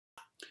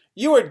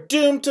You are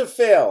doomed to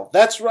fail.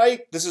 That's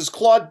right. This is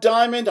Claude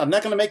Diamond. I'm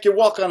not going to make you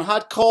walk on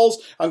hot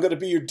coals. I'm going to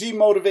be your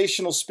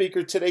demotivational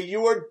speaker today.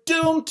 You are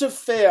doomed to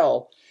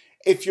fail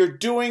if you're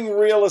doing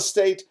real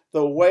estate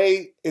the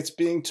way it's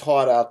being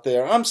taught out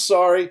there. I'm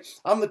sorry.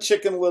 I'm the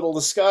Chicken Little.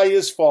 The sky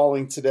is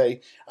falling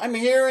today. I'm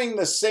hearing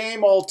the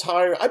same old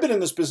tire. I've been in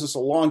this business a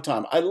long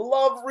time. I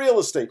love real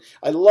estate.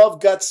 I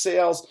love gut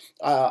sales.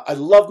 I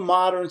love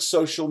modern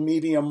social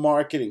media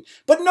marketing.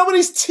 But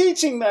nobody's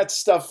teaching that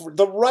stuff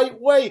the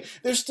right way.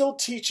 They're still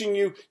teaching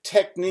you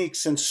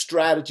techniques and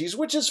strategies,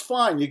 which is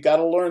fine. You got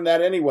to learn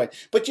that anyway.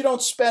 But you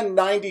don't spend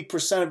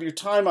 90% of your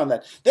time on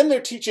that. Then they're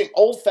teaching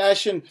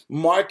old-fashioned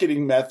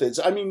marketing methods.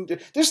 I mean,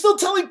 they're still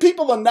telling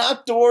people to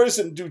knock doors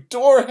and do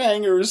door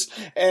hangers,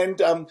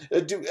 and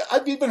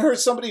I've even heard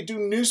somebody do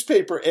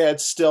newspaper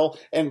ads still,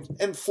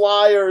 and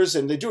flyers,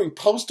 and they're doing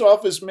post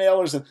office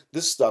mailers, and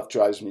this stuff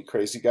drives me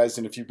crazy, guys.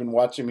 And if you've been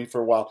watching me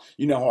for a while,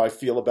 you know how I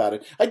feel about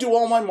it. I do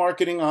all my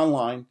marketing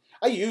online.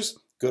 I use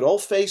good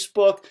old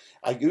Facebook.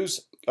 I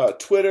use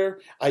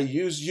Twitter. I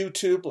use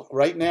YouTube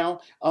right now.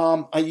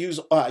 I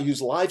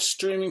use live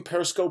streaming,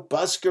 Periscope,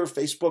 Busker,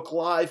 Facebook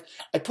Live.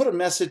 I put a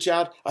message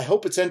out. I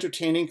hope it's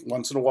entertaining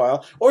once in a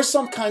while or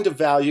some kind of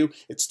value.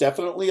 It's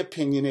definitely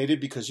opinionated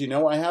because you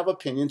know I have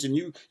opinions, and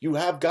you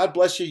have, God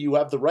bless you, you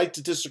have the right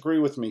to disagree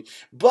with me.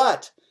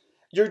 But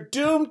you're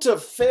doomed to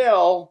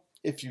fail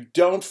if you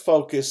don't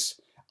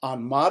focus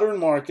on modern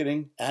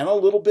marketing and a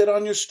little bit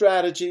on your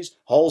strategies,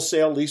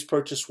 wholesale, lease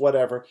purchase,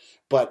 whatever.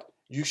 But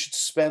you should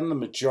spend the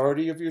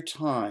majority of your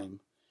time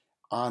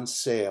on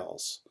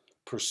sales,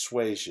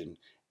 persuasion,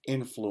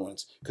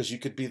 influence, because you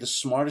could be the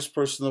smartest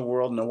person in the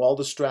world, know all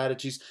the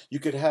strategies. You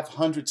could have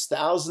hundreds,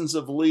 thousands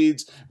of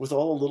leads with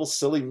all the little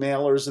silly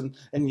mailers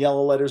and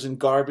yellow letters and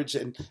garbage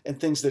and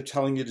things they're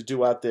telling you to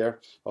do out there.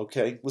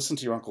 Okay, listen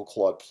to your Uncle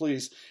Claude,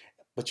 please.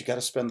 But you got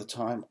to spend the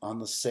time on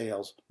the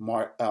sales,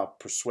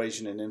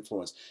 persuasion, and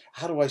influence.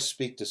 How do I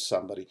speak to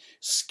somebody?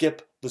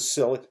 Skip the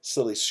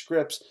silly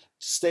scripts.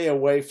 Stay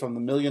away from the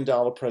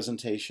million-dollar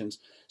presentations.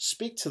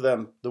 Speak to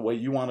them the way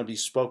you want to be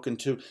spoken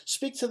to.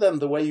 Speak to them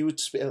the way you would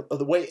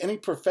the way any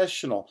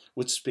professional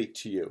would speak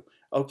to you.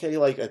 Okay,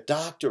 like a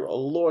doctor, a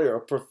lawyer,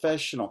 a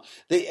professional.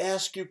 They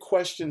ask you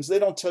questions. They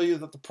don't tell you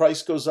that the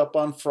price goes up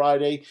on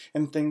Friday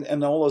and things,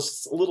 and all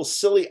those little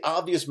silly,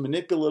 obvious,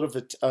 manipulative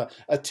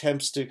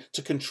attempts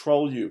to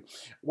control you.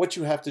 What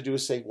you have to do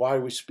is say, why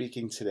are we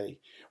speaking today?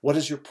 What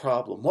is your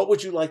problem? What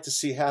would you like to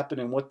see happen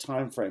in what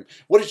time frame?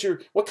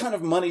 What kind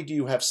of money do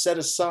you have set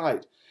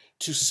aside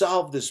to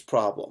solve this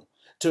problem?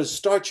 To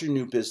start your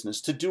new business,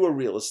 to do a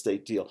real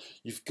estate deal.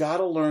 You've got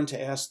to learn to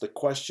ask the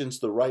questions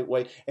the right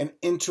way and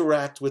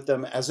interact with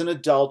them as an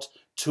adult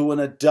to an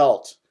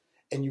adult.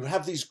 And you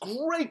have these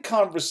great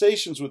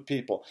conversations with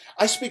people.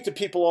 I speak to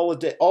people all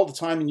the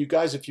time, and you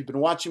guys, if you've been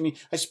watching me,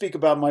 I speak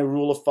about my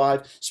rule of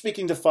 5,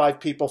 speaking to 5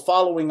 people,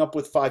 following up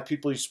with 5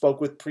 people you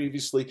spoke with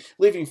previously,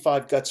 leaving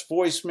 5 guts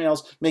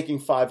voicemails,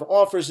 making 5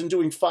 offers, and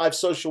doing 5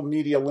 social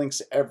media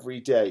links every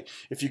day.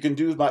 If you can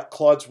do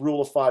Claude's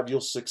rule of 5, you'll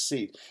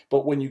succeed.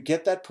 But when you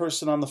get that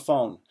person on the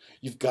phone,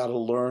 you've got to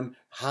learn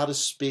how to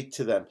speak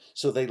to them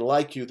so they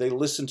like you, they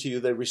listen to you,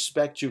 they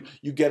respect you.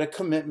 You get a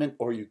commitment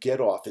or you get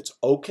off. It's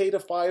okay to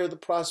fire the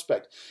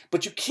prospect,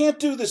 but you can't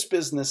do this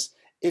business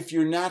if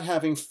you're not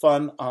having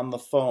fun on the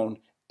phone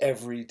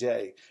every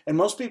day. And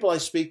most people I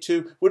speak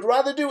to would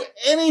rather do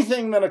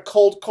anything than a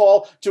cold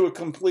call to a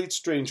complete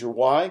stranger.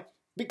 Why?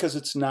 Because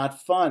it's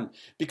not fun.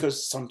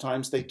 Because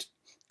sometimes they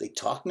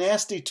talk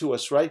nasty to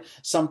us, right?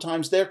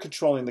 Sometimes they're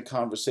controlling the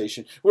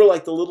conversation. We're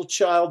like the little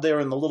child there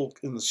in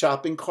the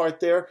shopping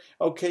cart there.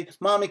 Okay,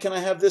 mommy, can I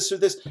have this or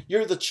this?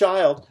 You're the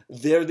child.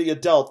 They're the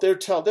adult.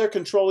 They're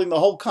controlling the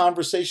whole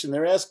conversation.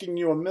 They're asking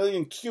you a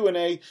million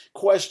Q&A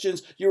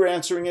questions. You're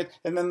answering it,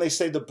 and then they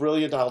say the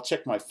brilliant, I'll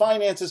check my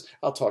finances.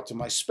 I'll talk to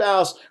my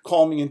spouse.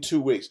 Call me in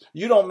 2 weeks.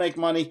 You don't make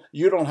money.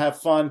 You don't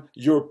have fun.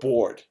 You're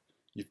bored.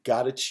 You've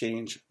got to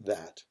change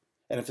that.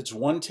 And if it's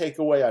one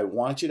takeaway I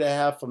want you to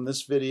have from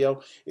this video,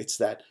 it's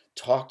that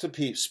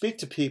speak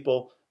to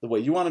people the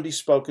way you want to be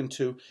spoken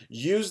to,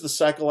 use the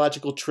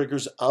psychological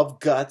triggers of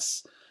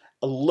guts,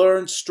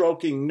 learn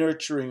stroking,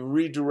 nurturing,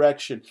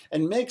 redirection,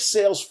 and make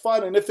sales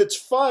fun. And if it's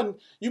fun,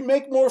 you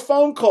make more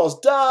phone calls,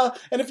 duh.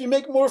 And if you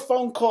make more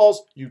phone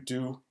calls, you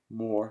do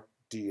more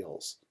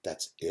deals.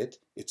 That's it.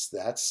 It's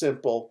that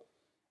simple.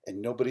 And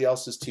nobody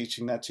else is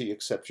teaching that to you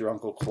except your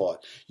Uncle Claude.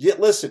 Yet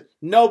listen,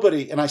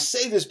 nobody, and I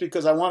say this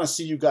because I want to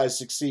see you guys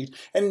succeed,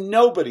 and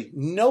nobody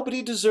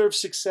deserves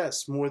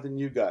success more than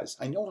you guys.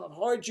 I know how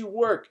hard you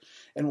work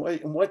and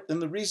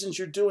the reasons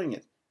you're doing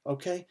it.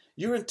 Okay?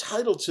 You're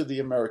entitled to the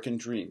American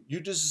dream.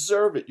 You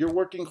deserve it. You're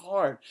working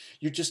hard.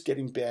 You're just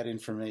getting bad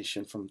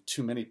information from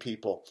too many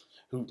people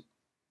who,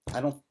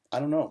 I don't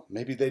know,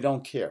 maybe they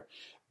don't care.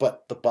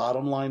 But the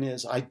bottom line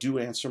is I do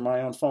answer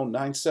my own phone,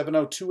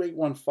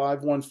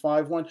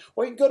 970-281-5151,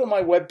 or you can go to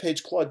my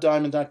webpage,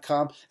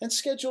 claudediamond.com, and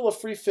schedule a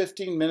free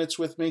 15 minutes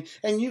with me,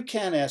 and you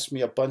can ask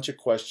me a bunch of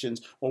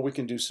questions, or we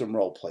can do some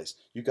role plays.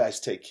 You guys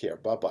take care.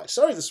 Bye-bye.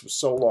 Sorry this was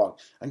so long.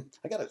 I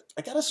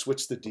gotta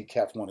switch the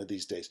decaf one of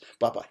these days.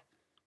 Bye-bye.